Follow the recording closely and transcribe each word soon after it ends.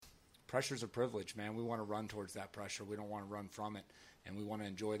pressure's a privilege, man. We want to run towards that pressure. We don't want to run from it, and we want to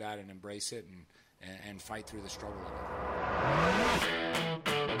enjoy that and embrace it and fight through the struggle of it.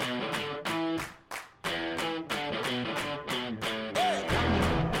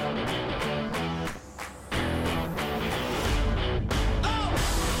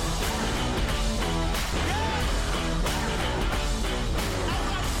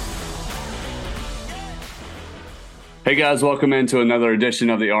 Hey guys, welcome into another edition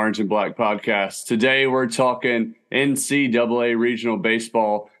of the Orange and Black Podcast. Today we're talking NCAA Regional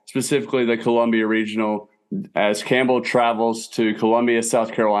Baseball, specifically the Columbia Regional, as Campbell travels to Columbia,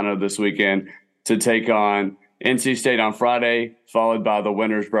 South Carolina this weekend to take on NC State on Friday, followed by the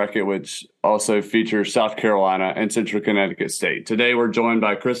winner's bracket, which also features South Carolina and Central Connecticut State. Today we're joined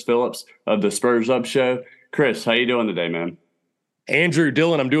by Chris Phillips of the Spurs Up Show. Chris, how you doing today, man? Andrew,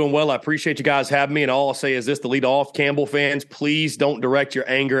 Dylan, I'm doing well. I appreciate you guys having me. And all I'll say is this to lead off, Campbell fans, please don't direct your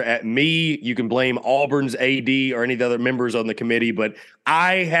anger at me. You can blame Auburn's AD or any of the other members on the committee, but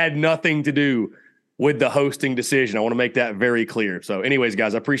I had nothing to do with the hosting decision. I want to make that very clear. So anyways,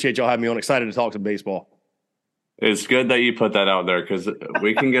 guys, I appreciate y'all having me on. Excited to talk some baseball. It's good that you put that out there because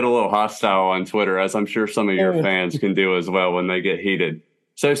we can get a little hostile on Twitter, as I'm sure some of your fans can do as well when they get heated.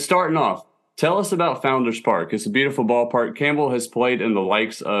 So starting off, tell us about Founders Park. It's a beautiful ballpark. Campbell has played in the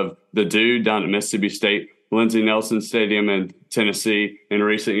likes of the Dude down at Mississippi State, Lindsey Nelson Stadium in Tennessee in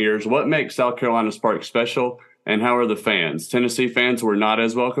recent years. What makes South Carolina's park special, and how are the fans? Tennessee fans were not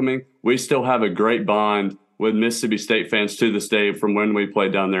as welcoming. We still have a great bond with Mississippi State fans to this day from when we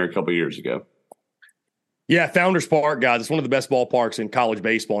played down there a couple years ago. Yeah, Founders Park, guys, it's one of the best ballparks in college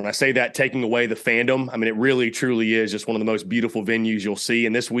baseball. And I say that taking away the fandom. I mean, it really, truly is just one of the most beautiful venues you'll see.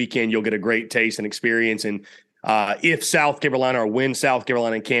 And this weekend, you'll get a great taste and experience. And if South Carolina or when South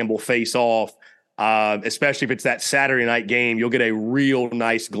Carolina and Campbell face off, especially if it's that Saturday night game, you'll get a real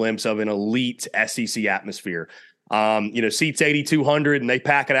nice glimpse of an elite SEC atmosphere. Seats 8,200 and they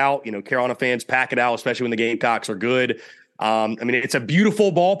pack it out. Carolina fans pack it out, especially when the Gamecocks are good. It's a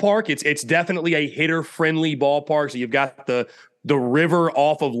beautiful ballpark. It's definitely a hitter-friendly ballpark. So you've got the river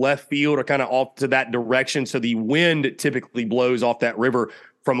off of left field or kind of off to that direction. So the wind typically blows off that river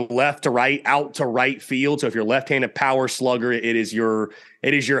from left to right, out to right field. So if you're a left-handed power slugger, it is your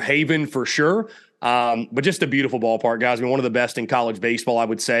haven for sure. But just a beautiful ballpark, guys. One of the best in college baseball, I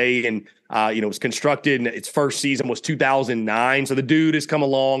would say. And, it was constructed, and its first season was 2009. So the Dude has come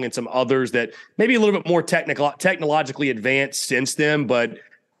along and some others that maybe a little bit more technologically advanced since then. But I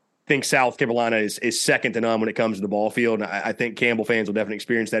think South Carolina is second to none when it comes to the ball field. And I think Campbell fans will definitely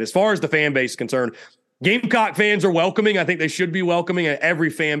experience that. As far as the fan base is concerned, Gamecock fans are welcoming. I think they should be welcoming.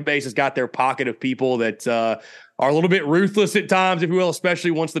 Every fan base has got their pocket of people that are a little bit ruthless at times, if you will,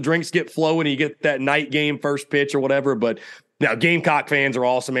 especially once the drinks get flowing and you get that night game first pitch or whatever. But now Gamecock fans are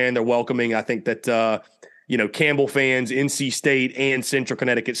awesome, man. They're welcoming. I think that, Campbell fans, NC State, and Central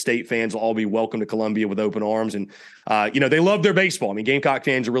Connecticut State fans will all be welcome to Columbia with open arms. And, they love their baseball. Gamecock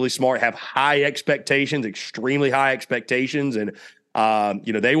fans are really smart, have high expectations, extremely high expectations. And,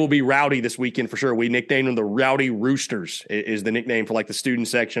 they will be rowdy this weekend for sure. We nicknamed them the Rowdy Roosters is the nickname for like the student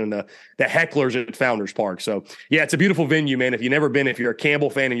section and the hecklers at Founders Park. So yeah, it's a beautiful venue, man. If you've never been, if you're a Campbell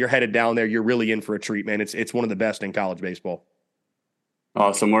fan and you're headed down there, you're really in for a treat, man. It's one of the best in college baseball.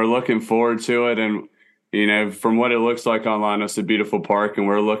 Awesome. We're looking forward to it. And, from what it looks like online, it's a beautiful park, and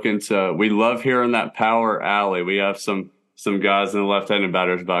we love hearing that power alley. We have some guys in the left-handed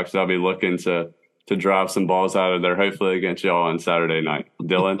batter's box that'll be looking to drive some balls out of there, hopefully against y'all on Saturday night.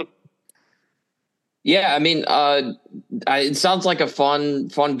 Dylan? Yeah, it sounds like a fun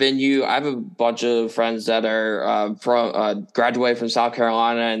venue. I have a bunch of friends that are graduated from South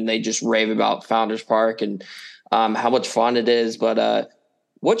Carolina, and they just rave about Founders Park and how much fun it is. But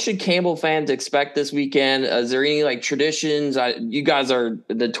what should Campbell fans expect this weekend? Is there any traditions? You guys are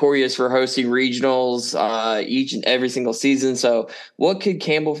notorious for hosting regionals each and every single season. So what could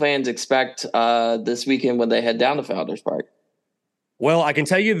Campbell fans expect this weekend when they head down to Founders Park? Well, I can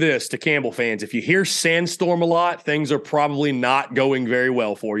tell you this to Campbell fans. If you hear sandstorm a lot, things are probably not going very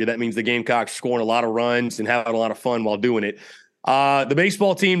well for you. That means the Gamecocks are scoring a lot of runs and having a lot of fun while doing it. The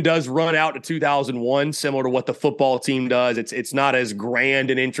baseball team does run out to 2001, similar to what the football team does. It's not as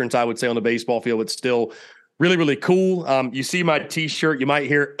grand an entrance, I would say, on the baseball field. It's still really, really cool. You see my T-shirt, you might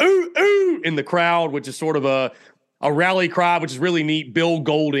hear "ooh, ooh" in the crowd, which is sort of a rally cry, which is really neat. Bill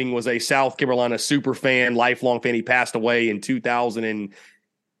Golding was a South Carolina super fan, lifelong fan. He passed away in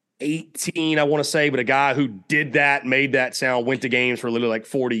 2018, I want to say, but a guy who did that, made that sound, went to games for literally like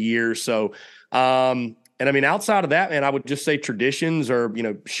 40 years. So, And I mean, outside of that, man, I would just say traditions or,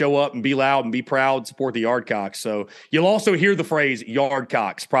 show up and be loud and be proud, support the Yardcocks. So you'll also hear the phrase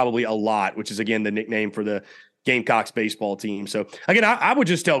Yardcocks probably a lot, which is, again, the nickname for the Gamecocks baseball team. So, again, I would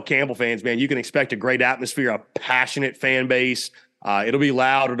just tell Campbell fans, man, you can expect a great atmosphere, a passionate fan base. It'll be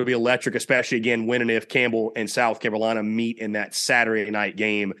loud. It'll be electric, especially, again, when and if Campbell and South Carolina meet in that Saturday night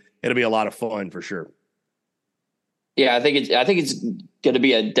game. It'll be a lot of fun for sure. Yeah, I think it's going to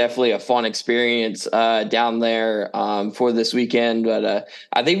be definitely a fun experience down there for this weekend. But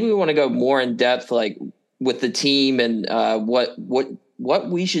I think we want to go more in depth, like with the team and what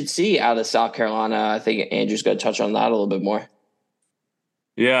we should see out of South Carolina. I think Andrew's going to touch on that a little bit more.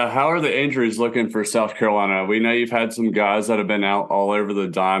 Yeah, how are the injuries looking for South Carolina? We know you've had some guys that have been out all over the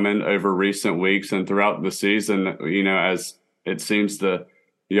diamond over recent weeks and throughout the season. As it seems the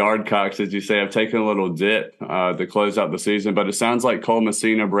Yardcocks, as you say, have taken a little dip to close out the season. But it sounds like Cole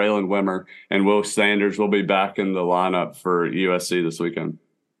Messina, Braylon Wimmer, and Will Sanders will be back in the lineup for USC this weekend.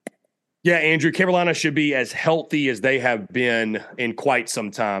 Yeah, Andrew, Carolina should be as healthy as they have been in quite some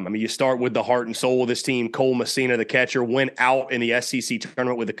time. I mean, you start with the heart and soul of this team. Cole Messina, the catcher, went out in the SEC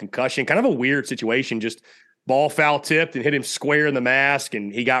tournament with a concussion. Kind of a weird situation, just ball foul tipped and hit him square in the mask,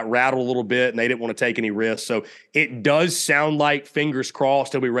 and he got rattled a little bit, and they didn't want to take any risks. So it does sound like, fingers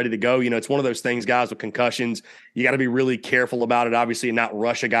crossed, he'll be ready to go. It's one of those things, guys, with concussions. You got to be really careful about it, obviously, and not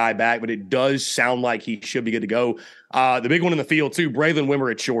rush a guy back, but it does sound like he should be good to go. The big one in the field, too, Braylon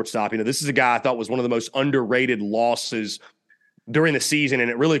Wimmer at shortstop. This is a guy I thought was one of the most underrated losses during the season, and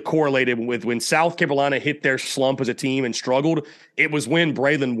it really correlated with when South Carolina hit their slump as a team and struggled. It was when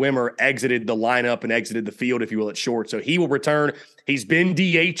Braylon Wimmer exited the lineup and exited the field, if you will, at short. So he will return. He's been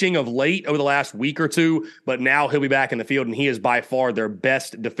DHing of late over the last week or two, but now he'll be back in the field, and he is by far their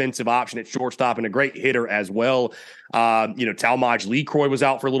best defensive option at shortstop and a great hitter as well. Talmadge Lecroy was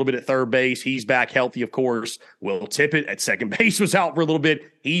out for a little bit at third base. He's back healthy, of course. Will Tippett at second base was out for a little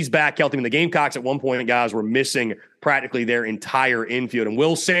bit. He's back healthy. I mean, the Gamecocks at one point, guys, were missing practically their entire infield. And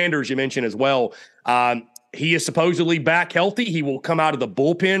Will Sanders, you mentioned as well, he is supposedly back healthy. He will come out of the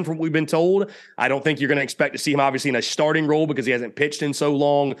bullpen from what we've been told. I don't think you're going to expect to see him, obviously, in a starting role because he hasn't pitched in so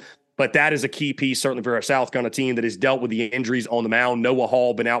long. But that is a key piece, certainly, for our South Carolina team that has dealt with the injuries on the mound. Noah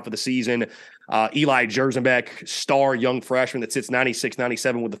Hall been out for the season. Eli Jerzenbeck, star young freshman that sits 96,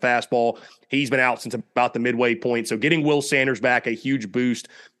 97 with the fastball. He's been out since about the midway point. So getting Will Sanders back, a huge boost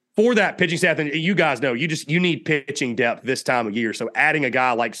for that pitching staff. And you guys know, you need pitching depth this time of year. So adding a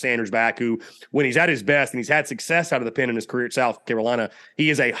guy like Sanders back, who, when he's at his best and he's had success out of the pen in his career at South Carolina, he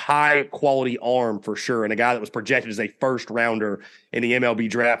is a high quality arm for sure, and a guy that was projected as a first rounder in the MLB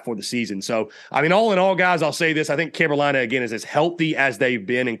draft for the season. So, I mean, all in all, guys, I'll say this. I think Carolina, again, is as healthy as they've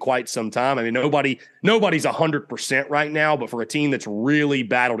been in quite some time. I mean, nobody's 100% right now, but for a team that's really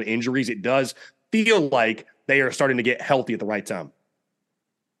battled injuries, it does feel like they are starting to get healthy at the right time.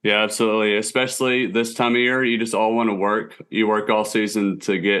 Yeah, absolutely. Especially this time of year, you just all want to work. You work all season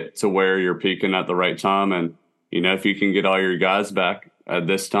to get to where you're peaking at the right time. And, if you can get all your guys back at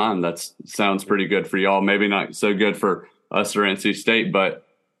this time, that sounds pretty good for y'all. Maybe not so good for us or NC State, but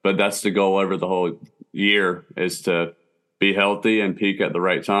that's the goal over the whole year, is to be healthy and peak at the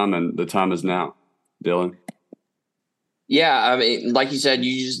right time. And the time is now. Dylan. Yeah, I mean, like you said,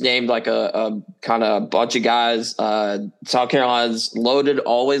 you just named like a kind of bunch of guys. South Carolina's loaded,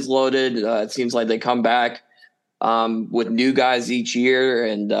 always loaded. It seems like they come back with new guys each year.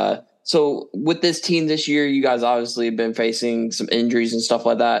 And so with this team this year, you guys obviously have been facing some injuries and stuff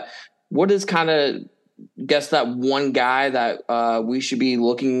like that. What is kind of, guess, that one guy that we should be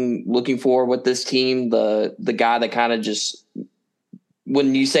looking for with this team? The guy that kind of just,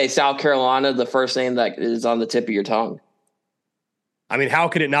 when you say South Carolina, the first name that is on the tip of your tongue? I mean, how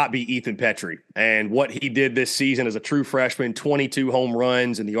could it not be Ethan Petrie? And what he did this season as a true freshman, 22 home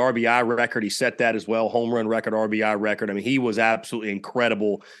runs, and the RBI record, he set that as well, home run record, RBI record. I mean, he was absolutely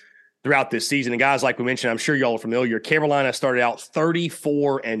incredible throughout this season. And guys, like we mentioned, I'm sure y'all are familiar, Carolina started out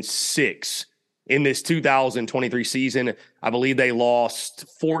 34-6 in this 2023 season. I believe they lost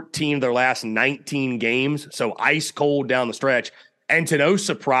 14 of their last 19 games, so ice cold down the stretch. And to no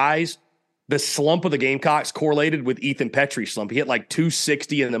surprise, the slump of the Gamecocks correlated with Ethan Petrie's slump. He hit like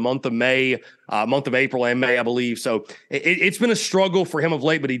 260 in the month of April and May, I believe. So it's been a struggle for him of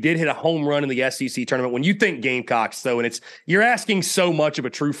late, but he did hit a home run in the SEC tournament. When you think Gamecocks, though, and you're asking so much of a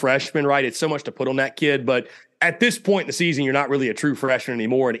true freshman, right? It's so much to put on that kid, but at this point in the season, you're not really a true freshman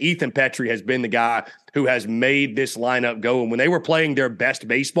anymore. And Ethan Petrie has been the guy who has made this lineup go. And when they were playing their best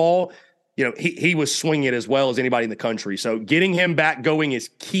baseball, he was swinging it as well as anybody in the country. So getting him back going is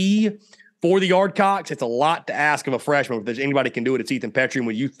key for the Yardcocks, it's a lot to ask of a freshman. If there's anybody can do it, it's Ethan Petrie. And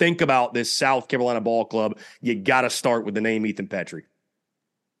when you think about this South Carolina ball club, you got to start with the name Ethan Petrie.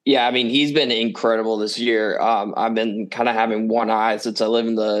 Yeah, I mean, he's been incredible this year. I've been kind of having one eye since I live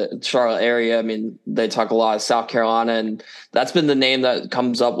in the Charlotte area. I mean, they talk a lot of South Carolina, and that's been the name that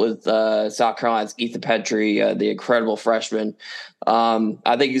comes up with South Carolina's Ethan Petrie, the incredible freshman.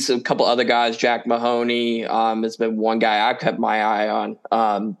 I think it's a couple other guys, Jack Mahoney. It's been one guy I kept my eye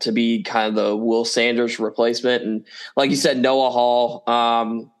on to be kind of the Will Sanders replacement. And like you said, Noah Hall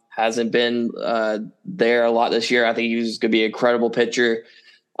hasn't been there a lot this year. I think he's going to be an incredible pitcher.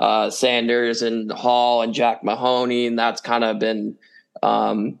 Sanders and Hall and Jack Mahoney, and that's kind of been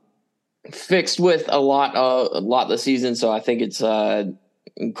fixed with a lot this season. So I think it's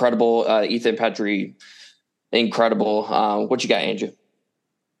incredible. Ethan Petrie, incredible. What you got, Andrew?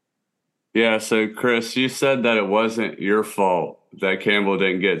 Yeah, so Chris, you said that it wasn't your fault that Campbell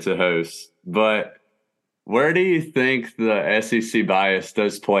didn't get to host, but where do you think the SEC bias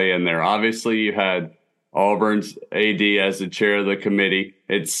does play in there? Obviously, you had Auburn's AD as the chair of the committee.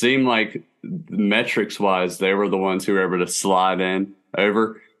 It seemed like metrics-wise, they were the ones who were able to slide in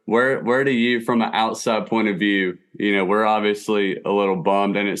over. Where do you, from an outside point of view, we're obviously a little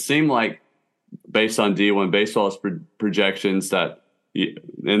bummed, and it seemed like, based on D1 Baseball's projections, that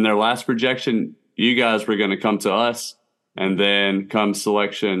in their last projection, you guys were going to come to us, and then come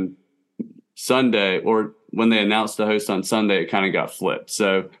selection Sunday, or when they announced the host on Sunday, it kind of got flipped.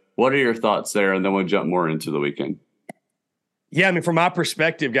 So what are your thoughts there? And then we'll jump more into the weekend. Yeah, I mean, from my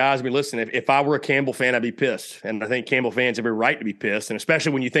perspective, guys, I mean, listen, if I were a Campbell fan, I'd be pissed. And I think Campbell fans have every right to be pissed. And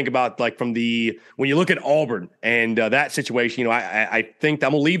especially when you think about, like, when you look at Auburn and that situation, I think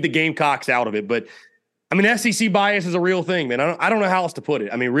I'm going to leave the Gamecocks out of it. But, I mean, SEC bias is a real thing, man. I don't know how else to put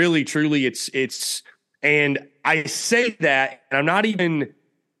it. I mean, really, truly, it's and I say that, and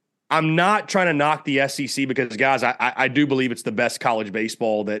I'm not trying to knock the SEC because, guys, I do believe it's the best college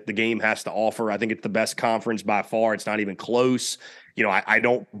baseball that the game has to offer. I think it's the best conference by far. It's not even close. I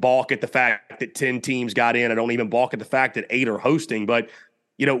don't balk at the fact that 10 teams got in. I don't even balk at the fact that 8 are hosting. But,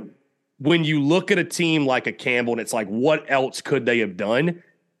 when you look at a team like a Campbell, and it's like, what else could they have done?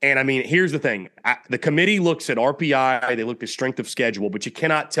 And, I mean, here's the thing. The committee looks at RPI. They look at strength of schedule. But you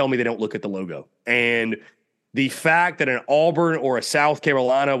cannot tell me they don't look at the logo. And the fact that an Auburn or a South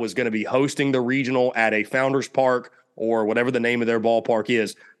Carolina was going to be hosting the regional at a Founders Park or whatever the name of their ballpark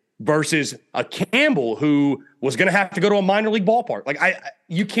is versus a Campbell who was going to have to go to a minor league ballpark. Like,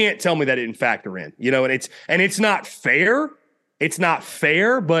 you can't tell me that it didn't factor in, and it's not fair. It's not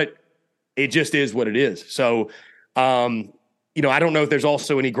fair, but it just is what it is. So, I don't know if there's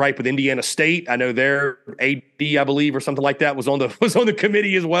also any gripe with Indiana State. I know their AD, I believe, or something like that was on the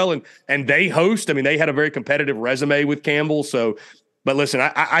committee as well, and they host. I mean, they had a very competitive resume with Campbell. So, but listen,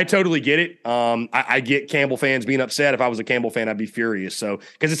 I totally get it. I get Campbell fans being upset. If I was a Campbell fan, I'd be furious. So,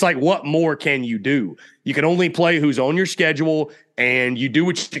 because it's like, what more can you do? You can only play who's on your schedule, and you do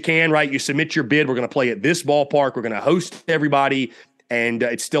what you can, right? You submit your bid. We're going to play at this ballpark. We're going to host everybody, and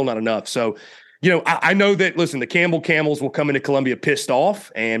it's still not enough. So, I know that, listen, the Campbell Camels will come into Columbia pissed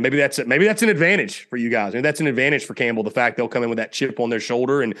off, and maybe that's an advantage for you guys. Maybe that's an advantage for Campbell, the fact they'll come in with that chip on their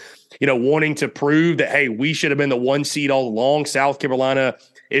shoulder and, wanting to prove that, hey, we should have been the 1 seed all along. South Carolina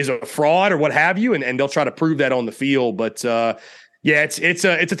is a fraud or what have you, and they'll try to prove that on the field. But, it's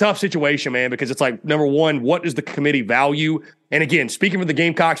a tough situation, man, because it's like, number one, what does the committee value? And again, speaking from the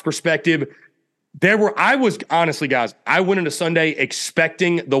Gamecocks perspective, I was honestly, guys, I went into Sunday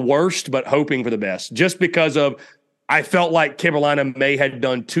expecting the worst, but hoping for the best, just because I felt like Carolina may have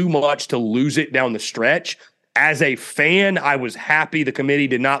done too much to lose it down the stretch. As a fan, I was happy the committee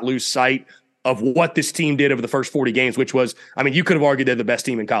did not lose sight of what this team did over the first 40 games, which was, I mean, you could have argued they're the best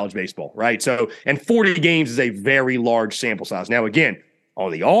team in college baseball, right? So, and 40 games is a very large sample size. Now, again,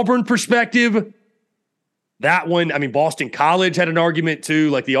 on the Auburn perspective, that one, I mean, Boston College had an argument too.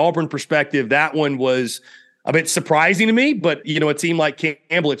 Like, the Auburn perspective, that one was a bit surprising to me. But, a team like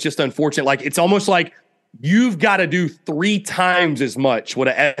Campbell, it's just unfortunate. Like, it's almost like you've got to do 3 times as much what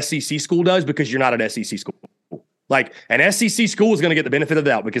a SEC school does because you're not an SEC school. Like, an SEC school is going to get the benefit of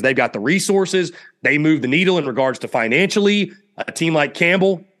the doubt because they've got the resources. They move the needle in regards to financially. A team like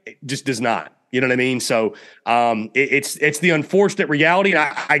Campbell, it just does not. You know what I mean? So it's the unfortunate reality. And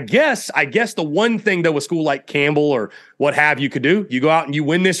I guess the one thing, though, a school like Campbell or what have you could do, you go out and you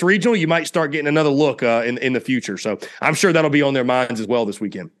win this regional, you might start getting another look in the future. So I'm sure that'll be on their minds as well this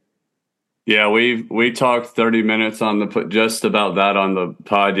weekend. Yeah, we talked 30 minutes on just about that on the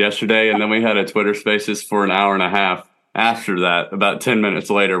pod yesterday, and then we had a Twitter Spaces for an hour and a half after that, about 10 minutes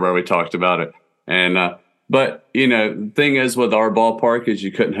later, where we talked about it. And but the thing is, with our ballpark, is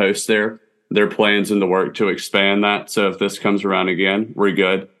you couldn't host there. their plans in the work to expand that. So if this comes around again, we're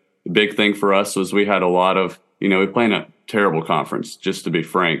good. The big thing for us was we had a lot of, we play in a terrible conference, just to be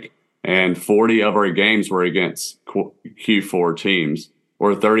frank. And 40 of our games were against Q4 teams,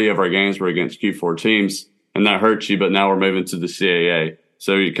 or 30 of our games were against Q4 teams. And that hurts you, but now we're moving to the CAA.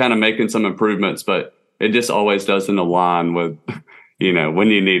 So you're kind of making some improvements, but it just always doesn't align with, when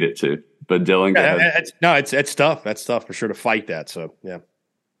you need it to. But Dylan, go ahead. It's tough. That's tough for sure to fight that. So, yeah.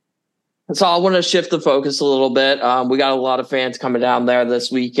 So I want to shift the focus a little bit. We got a lot of fans coming down there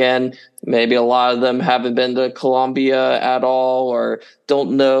this weekend. Maybe a lot of them haven't been to Columbia at all or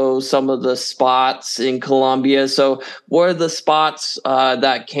don't know some of the spots in Columbia. So what are the spots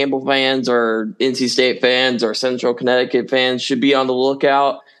that Campbell fans or NC State fans or Central Connecticut fans should be on the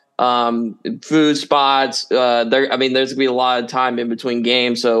lookout? Food spots. There's going to be a lot of time in between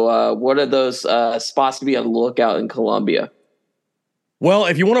games. So what are those spots to be on the lookout in Columbia? Well,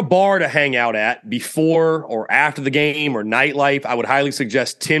 if you want a bar to hang out at before or after the game or nightlife, I would highly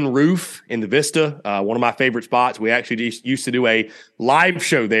suggest Tin Roof in the Vista, one of my favorite spots. We actually just used to do a live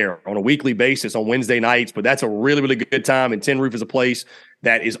show there on a weekly basis on Wednesday nights, but that's a really, really good time. And Tin Roof is a place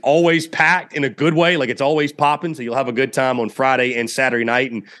that is always packed in a good way, like it's always popping. So you'll have a good time on Friday and Saturday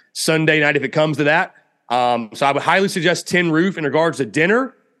night and Sunday night if it comes to that. So I would highly suggest Tin Roof. In regards to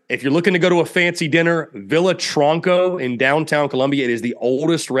dinner, if you're looking to go to a fancy dinner, Villa Tronco in downtown Columbia, it is the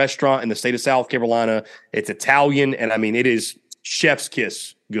oldest restaurant in the state of South Carolina. It's Italian, and it is chef's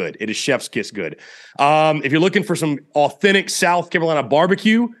kiss good. It is chef's kiss good. If you're looking for some authentic South Carolina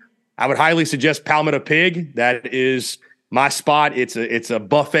barbecue, I would highly suggest Palmetto Pig. That is my spot. It's a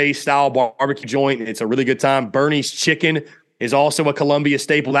buffet style barbecue joint. It's a really good time. Bernie's Chicken is also a Columbia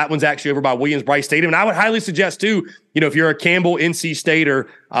staple. That one's actually over by Williams-Brice Stadium. And I would highly suggest, too, if you're a Campbell, NC State, or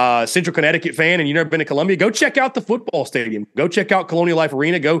Central Connecticut fan and you've never been to Columbia, go check out the football stadium. Go check out Colonial Life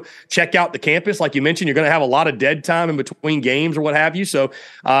Arena. Go check out the campus. Like you mentioned, you're going to have a lot of dead time in between games or what have you. So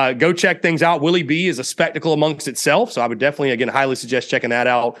go check things out. Willie B is a spectacle amongst itself. So I would definitely, again, highly suggest checking that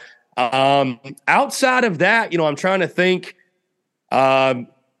out. Outside of that, I'm trying to think.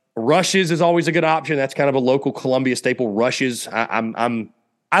 Rush's is always a good option. That's kind of a local Columbia staple. Rush's,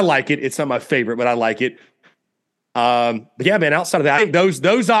 I like it. It's not my favorite, but I like it. But yeah, man, outside of that, I think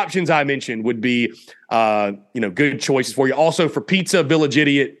those options I mentioned would be, good choices for you. Also for pizza, Village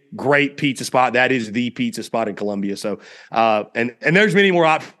Idiot, great pizza spot. That is the pizza spot in Columbia. So, and there's many more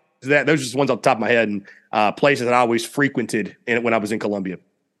options to that. Those are just ones off the top of my head and places that I always frequented when I was in Columbia.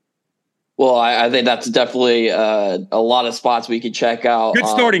 Well, I think that's definitely a lot of spots we could check out. Good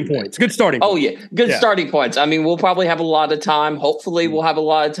starting points. Oh, yeah. Starting points. We'll probably have a lot of time. Hopefully we'll have a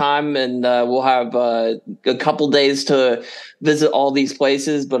lot of time and we'll have a couple days to visit all these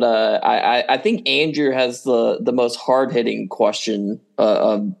places. But I think Andrew has the most hard-hitting question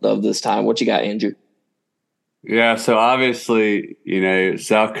of this time. What you got, Andrew? Yeah, so obviously,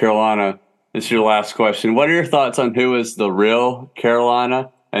 South Carolina, this is your last question. What are your thoughts on who is the real Carolina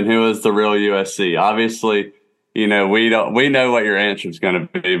and who is the real USC? Obviously, we know what your answer is going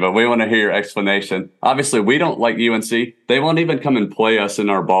to be, but we want to hear your explanation. Obviously, we don't like UNC. They won't even come and play us in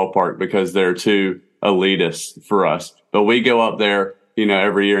our ballpark because they're too elitist for us. But we go up there,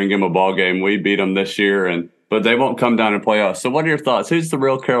 every year and give them a ball game. We beat them this year, but they won't come down and play us. So what are your thoughts? Who's the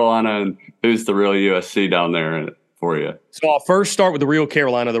real Carolina and who's the real USC down there for you? So I'll first start with the real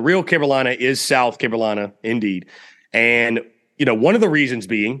Carolina. The real Carolina is South Carolina, indeed. And one of the reasons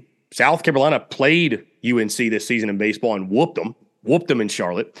being South Carolina played UNC this season in baseball and whooped them in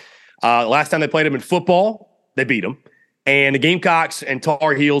Charlotte. Last time they played them in football, they beat them. And the Gamecocks and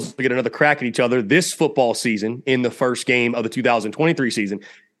Tar Heels will get another crack at each other this football season in the first game of the 2023 season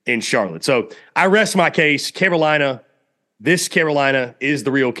in Charlotte. So I rest my case. This Carolina is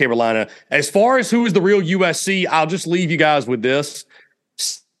the real Carolina. As far as who is the real USC, I'll just leave you guys with this.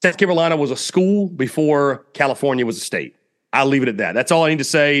 South Carolina was a school before California was a state. I'll leave it at that. That's all I need to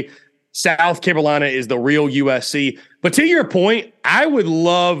say. South Carolina is the real USC. But to your point, I would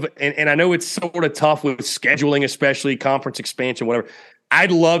love, and I know it's sort of tough with scheduling, especially conference expansion, whatever.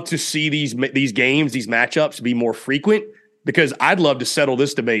 I'd love to see these games, these matchups be more frequent because I'd love to settle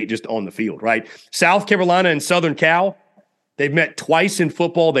this debate just on the field, right? South Carolina and Southern Cal, they've met twice in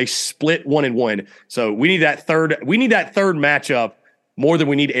football. They split 1-1. So we need that third matchup more than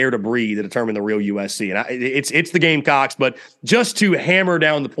we need air to breathe to determine the real USC. And it's the Gamecocks, but just to hammer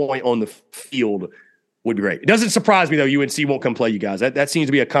down the point on the field would be great. It doesn't surprise me, though, UNC won't come play you guys. That seems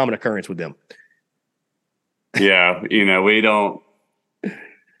to be a common occurrence with them. Yeah, we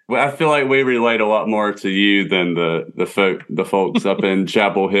Well, I feel like we relate a lot more to you than the folks up in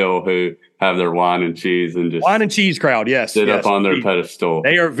Chapel Hill who have their wine and cheese and just wine and cheese crowd. Yes, sit up on their pedestal.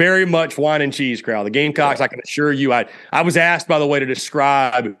 They are very much wine and cheese crowd. The Gamecocks, I can assure you. I was asked, by the way, to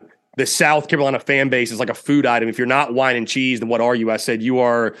describe the South Carolina fan base as like a food item. If you're not wine and cheese, then what are you? I said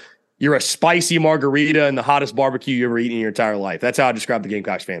you're a spicy margarita and the hottest barbecue you ever eaten in your entire life. That's how I describe the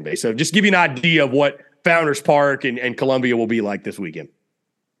Gamecocks fan base. So just give you an idea of what Founders Park and Columbia will be like this weekend.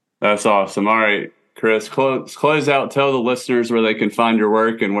 That's awesome. All right, Chris, close out. Tell the listeners where they can find your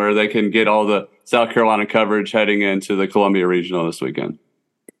work and where they can get all the South Carolina coverage heading into the Columbia Regional this weekend.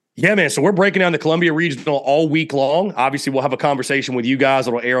 Yeah, man. So we're breaking down the Columbia Regional all week long. Obviously, we'll have a conversation with you guys.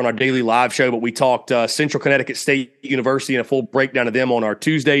 It'll air on our daily live show, but we talked Central Connecticut State University and a full breakdown of them on our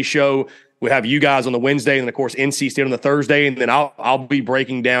Tuesday show. We have you guys on the Wednesday and then, of course, NC State on the Thursday. And then I'll be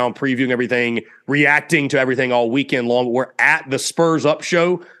breaking down, previewing everything, reacting to everything all weekend long. We're at the Spurs Up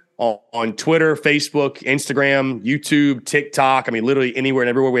Show on Twitter, Facebook, Instagram, YouTube, TikTok. I mean, literally anywhere and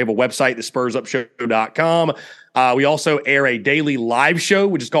everywhere. We have a website, thespursupshow.com. We also air a daily live show,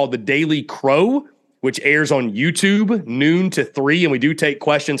 which is called The Daily Crow, which airs on YouTube noon to 3. And we do take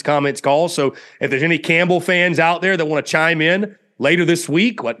questions, comments, calls. So if there's any Campbell fans out there that want to chime in later this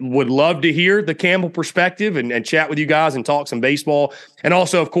week, would love to hear the Campbell perspective and chat with you guys and talk some baseball. And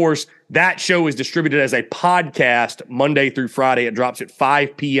also, of course, that show is distributed as a podcast Monday through Friday. It drops at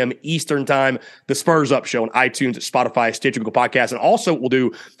 5 p.m. Eastern time. The Spurs Up Show on iTunes, Spotify, Stitcher, Google Podcasts. And also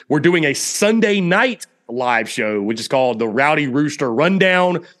we're doing a Sunday night live show, which is called the Rowdy Rooster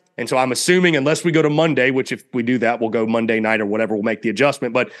Rundown. And so I'm assuming, unless we go to Monday, which if we do that, we'll go Monday night or whatever, we'll make the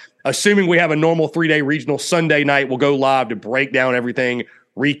adjustment. But assuming we have a normal 3-day regional Sunday night, we'll go live to break down everything,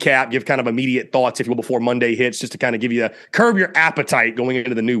 recap, give kind of immediate thoughts, if you will, before Monday hits, just to kind of give you curb your appetite going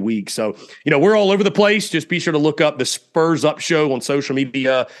into the new week. So, we're all over the place. Just be sure to look up the Spurs Up Show on social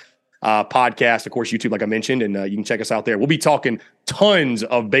media, podcast, of course, YouTube, like I mentioned, and you can check us out there. We'll be talking tons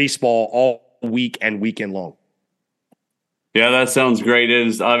of baseball all week and weekend long. Yeah, that sounds great. It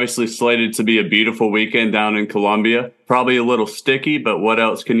is obviously slated to be a beautiful weekend down in Columbia. Probably a little sticky, but what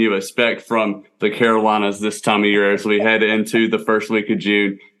else can you expect from the Carolinas this time of year as we head into the first week of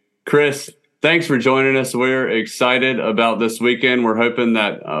June? Chris, thanks for joining us. We're excited about this weekend. We're hoping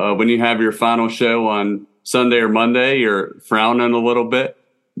that when you have your final show on Sunday or Monday, you're frowning a little bit.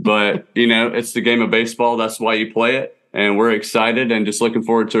 But, it's the game of baseball. That's why you play it. And we're excited and just looking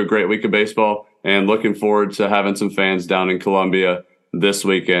forward to a great week of baseball. And looking forward to having some fans down in Columbia this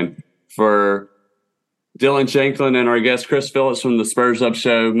weekend. For Dylan Shanklin and our guest, Chris Phillips from the Spurs Up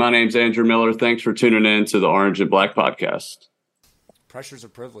Show, my name's Andrew Miller. Thanks for tuning in to the Orange and Black Podcast. Pressure's a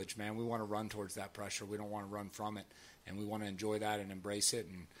privilege, man. We want to run towards that pressure. We don't want to run from it. And we want to enjoy that and embrace it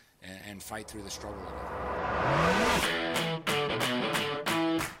and fight through the struggle of it.